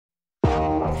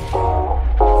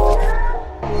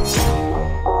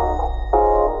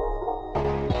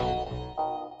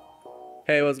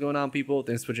Hey, what's going on, people?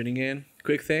 Thanks for tuning in.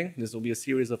 Quick thing, this will be a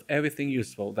series of everything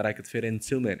useful that I could fit in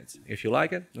 2 minutes. If you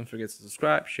like it, don't forget to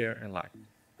subscribe, share, and like.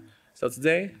 So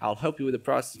today, I'll help you with the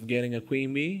process of getting a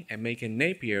queen bee and making an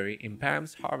apiary in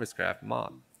Pam's HARVESTCRAFT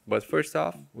mod. But first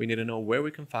off, we need to know where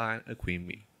we can find a queen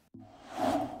bee.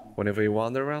 Whenever you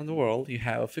wander around the world, you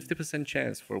have a 50%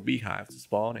 chance for a beehive to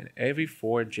spawn in every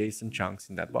 4 adjacent chunks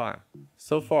in that biome.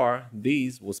 So far,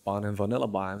 these will spawn in vanilla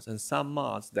biomes and some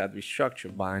mods that restructure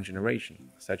biome generation,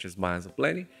 such as Biomes of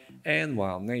Plenty and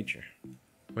Wild Nature.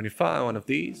 When you find one of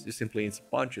these, you simply need to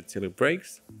punch it till it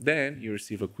breaks, then you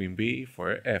receive a queen bee for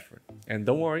your effort. And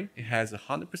don't worry, it has a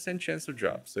 100% chance to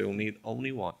drop, so you'll need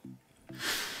only one.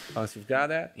 Once you've got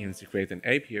that, you need to create an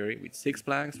apiary with 6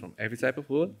 planks from every type of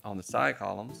wood on the side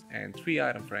columns and 3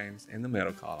 item frames in the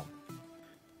middle column.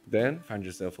 Then find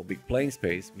yourself a big playing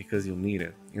space because you'll need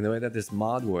it. In the way that this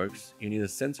mod works, you need a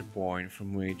center point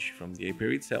from the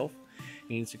apiary itself,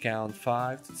 you need to count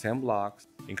 5 to 10 blocks,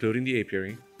 including the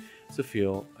apiary, to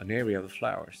fill an area with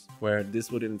flowers, where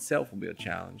this wood in itself will be a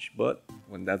challenge, but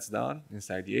when that's done,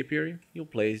 inside the apiary, you'll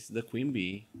place the queen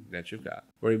bee that you've got,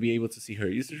 where you'll be able to see her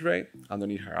usage rate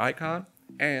underneath her icon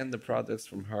and the products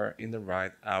from her in the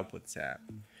right output tab.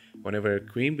 Whenever a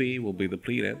queen bee will be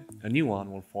depleted, a new one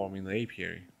will form in the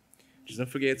apiary. Just don't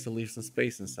forget to leave some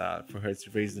space inside for her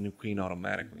to raise the new queen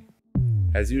automatically.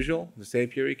 As usual, this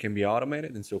apiary can be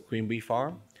automated into a queen bee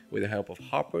farm with the help of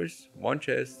hoppers, one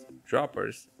chest,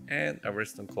 droppers, and a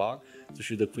redstone clock to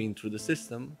shoot the queen through the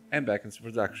system and back into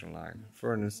production line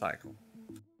for a new cycle.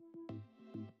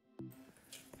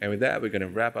 And with that, we're going to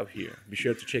wrap up here. Be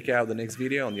sure to check out the next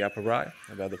video on the upper right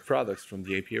about the products from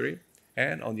the apiary,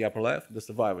 and on the upper left, the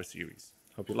Survivor series.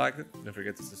 Hope you liked it. Don't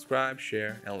forget to subscribe,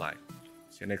 share, and like.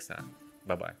 See you next time.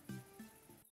 Bye-bye.